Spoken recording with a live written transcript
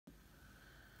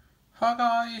Hi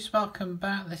guys, welcome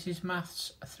back. This is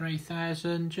Maths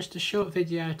 3000. Just a short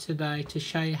video today to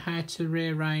show you how to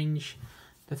rearrange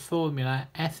the formula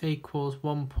F equals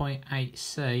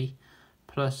 1.8C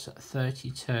plus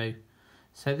 32.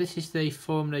 So this is the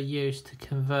formula used to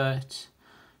convert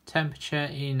temperature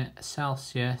in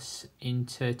Celsius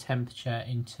into temperature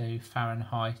into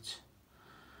Fahrenheit.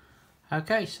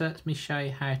 Okay, so let me show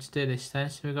you how to do this then.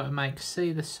 So we've got to make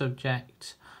C the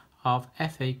subject of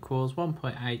F equals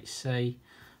 1.8C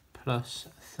plus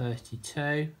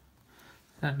 32.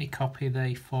 Let me copy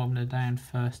the formula down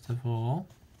first of all.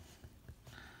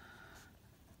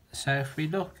 So if we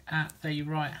look at the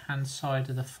right hand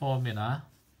side of the formula,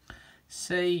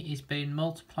 C is being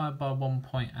multiplied by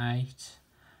 1.8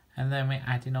 and then we're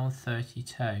adding on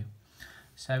 32.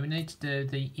 So we need to do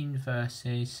the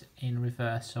inverses in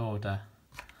reverse order.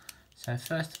 So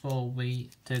first of all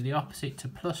we do the opposite to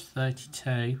plus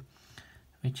 32,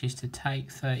 which is to take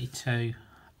 32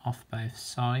 off both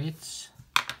sides.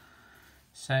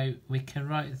 So we can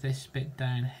write this bit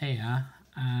down here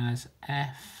as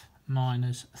F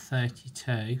minus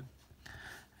 32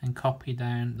 and copy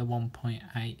down the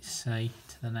 1.8C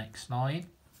to the next line.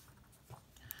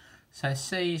 So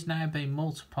C is now being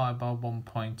multiplied by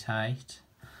 1.8,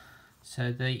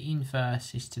 so the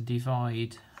inverse is to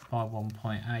divide by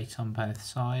 1.8 on both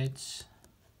sides.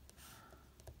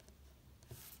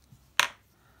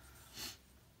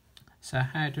 So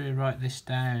how do we write this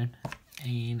down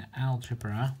in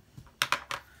algebra?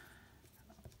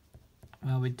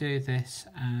 Well, we do this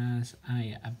as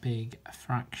a big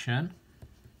fraction.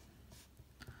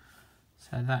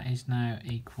 So that is now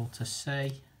equal to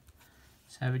C.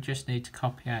 So we just need to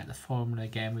copy out the formula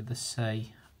again with the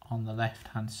C on the left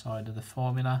hand side of the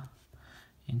formula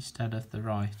instead of the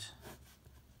right.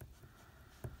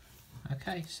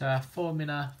 Okay, so our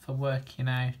formula for working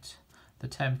out the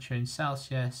temperature in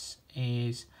Celsius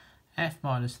is F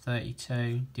minus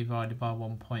 32 divided by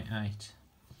 1.8.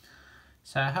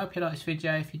 So I hope you liked this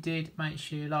video. If you did, make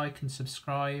sure you like and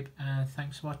subscribe, and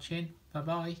thanks for watching. Bye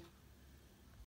bye.